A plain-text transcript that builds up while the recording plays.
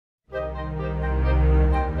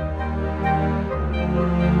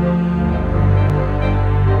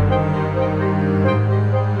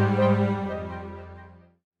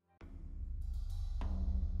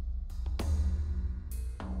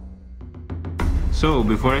So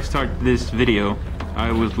before I start this video,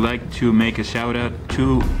 I would like to make a shout out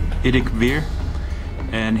to IDICBeer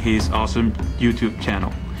and his awesome YouTube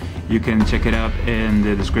channel. You can check it out in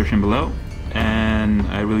the description below, and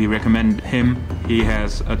I really recommend him. He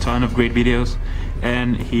has a ton of great videos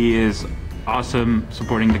and he is awesome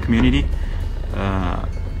supporting the community.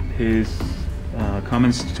 His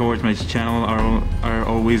comments towards my channel are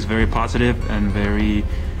always very positive and very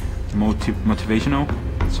motivational,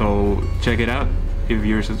 so check it out. If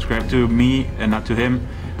you're subscribed to me and not to him,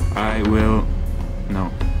 I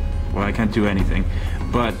can't do anything,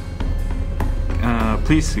 but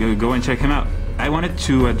please go and check him out. I wanted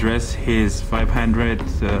to address his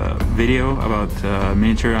 500th video about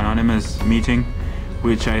miniature anonymous meeting,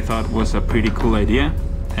 which I thought was a pretty cool idea,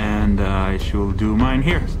 and I should do mine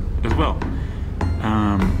here as well.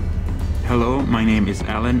 Hello, my name is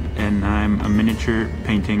Alan and I'm a miniature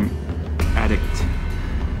painting addict,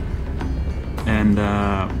 and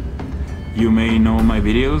you may know my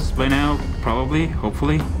videos by now, probably,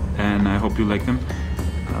 hopefully, and I hope you like them.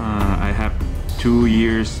 I have 2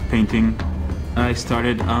 years painting. I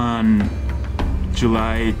started on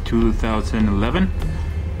July 2011,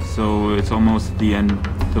 so it's almost the end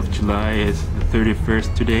of July. It's the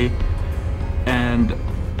 31st today, and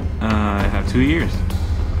I have 2 years.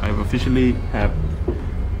 I've officially have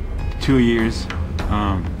 2 years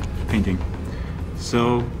painting.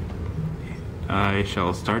 So I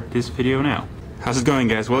shall start this video now. How's it going,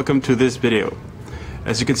 guys? Welcome to this video.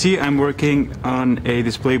 As you can see, I'm working on a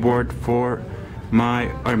display board for my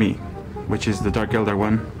army, which is the Dark Eldar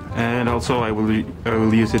one, and also I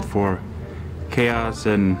will use it for Chaos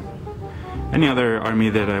and any other army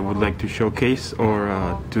that I would like to showcase or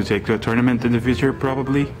to take to a tournament in the future,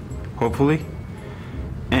 probably, hopefully.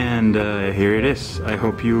 And here it is. I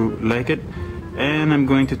hope you like it, and I'm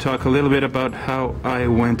going to talk a little bit about how I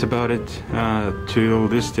went about it to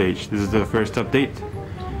this stage. This is the first update,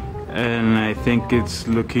 and I think it's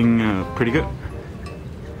looking pretty good.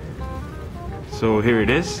 So here it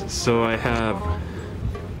is. So I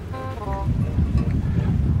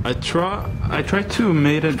tried to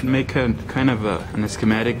make a kind of a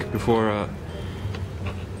schematic before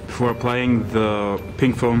applying the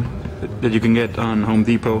pink foam that you can get on Home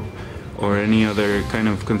Depot or any other kind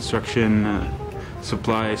of construction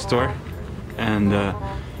supply store, and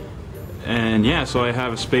yeah, so I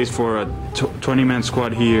have space for a 20-man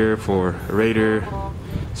squad here for a raider,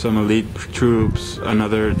 some elite troops,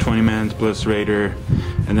 another 20-man plus raider,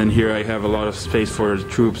 and then here I have a lot of space for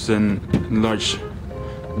troops and large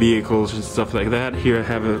vehicles and stuff like that. Here I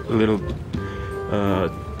have a little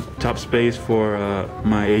top space for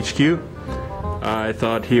my HQ. I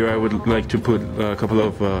thought here I would like to put a couple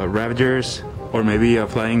of Ravagers, or maybe a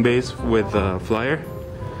flying base with a flyer,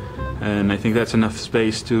 and I think that's enough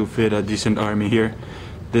space to fit a decent army here.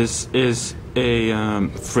 This is a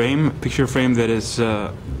picture frame that is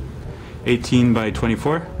 18 by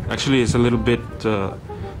 24. Actually, it's a little bit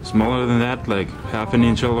smaller than that, like half an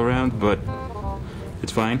inch all around, but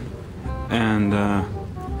it's fine. And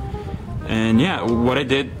yeah, what I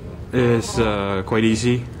did is quite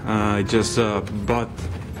easy. I just bought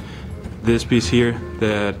this piece here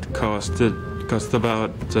that cost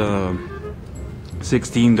about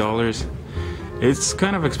 $16. It's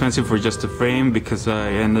kind of expensive for just a frame because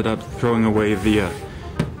I ended up throwing away the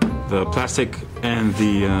plastic and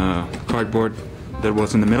the cardboard that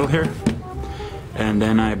was in the middle here, and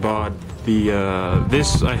then I bought the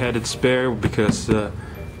this. I had it spare because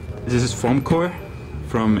this is foam core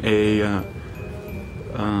from a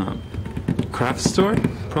craft store,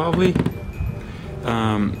 probably.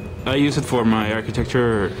 I use it for my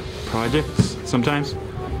architecture projects sometimes,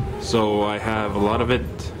 so I have a lot of it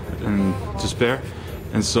to spare,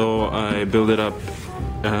 and so I build it up.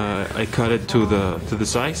 I cut it to the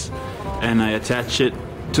size, and I attach it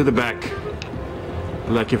to the back,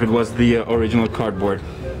 like if it was the original cardboard,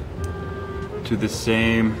 to the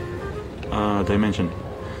same dimension.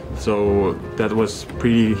 So that was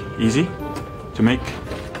pretty easy to make.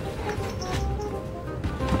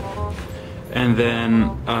 And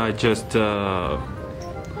then I just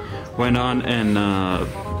went on and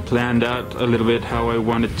planned out a little bit how I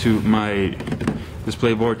wanted my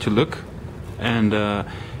display board to look, and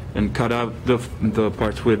cut out the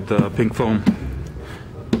parts with the pink foam,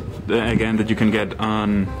 again, that you can get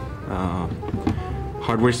on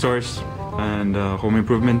hardware stores and home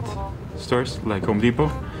improvement stores like Home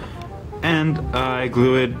Depot, and I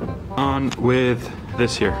glue it on with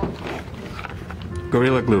this here,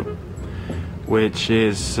 Gorilla Glue, which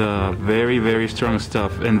is very, very strong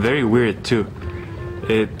stuff and very weird too.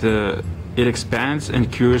 It expands and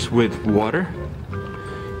cures with water,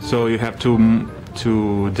 so you have to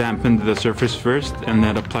to dampen the surface first, and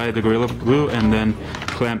then apply the Gorilla Glue, and then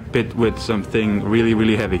clamp it with something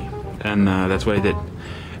really heavy. And that's what I did.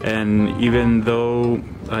 And even though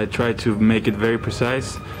I tried to make it very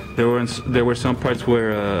precise, there were some parts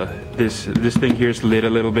where this thing here slid a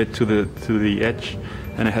little bit to the edge,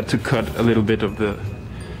 and I had to cut a little bit of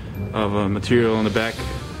material on the back,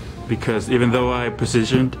 because even though I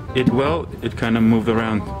positioned it well, it kind of moved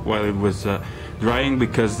around while it was drying,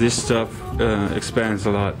 because this stuff expands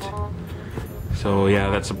a lot. So yeah,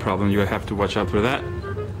 that's a problem. You have to watch out for that.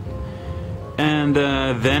 And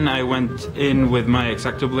then I went in with my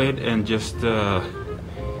X-Acto blade and just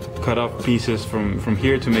cut off pieces from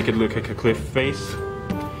here to make it look like a cliff face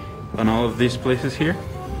on all of these places here.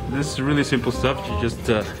 This is really simple stuff.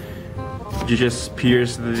 You just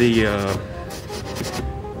pierce the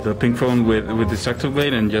pink foam with the X-Acto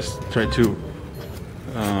blade and just try to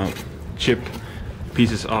chip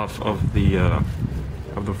pieces off of the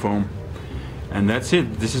foam, and that's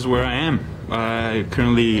it. This is where I am. I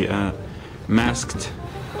currently masked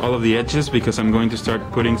all of the edges because I'm going to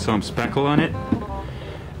start putting some spackle on it,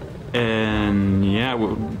 and yeah,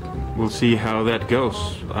 we'll see how that goes.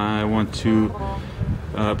 I want to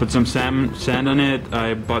put some sand on it.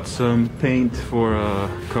 I bought some paint for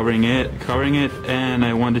covering it, and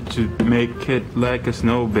I wanted to make it like a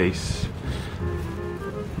snow base,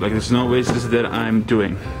 like the snow bases that I'm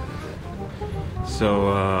doing. So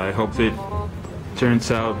I hope it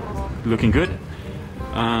turns out looking good.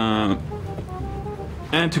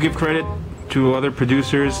 And to give credit to other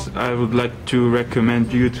producers, I would like to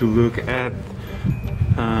recommend you to look at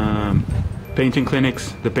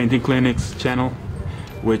ThePaintingClinic's channel,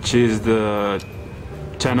 which is the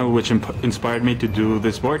channel which inspired me to do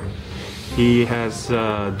this board. He has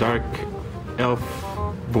a Dark Elf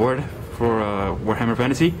board for Warhammer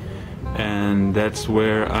Fantasy, and that's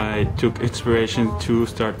where I took inspiration to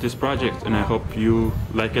start this project, and I hope you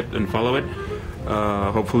like it and follow it.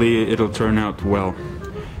 Hopefully it'll turn out well.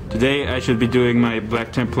 Today I should be doing my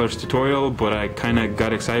Black Templars tutorial, but I kinda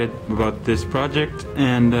got excited about this project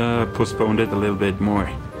and postponed it a little bit more.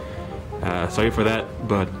 Sorry for that,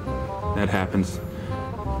 but that happens.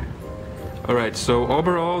 Alright, so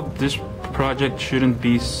overall this project shouldn't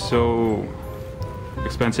be so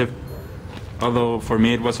expensive, although for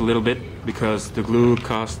me it was a little bit, because the glue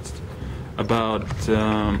cost about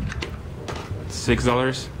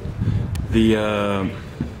 $6.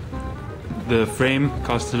 The frame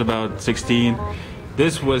costed about $16.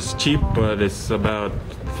 This was cheap, but it's about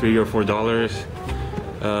 $3 or $4.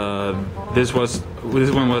 This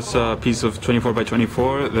one was a piece of 24 by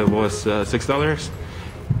 24 that was $6,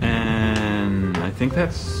 and I think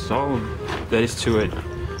that's all there is to it.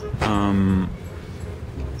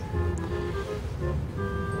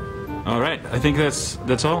 Alright, I think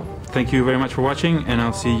that's all. Thank you very much for watching, and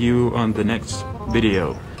I'll see you on the next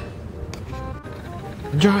video.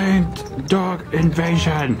 Giant dog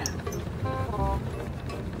invasion!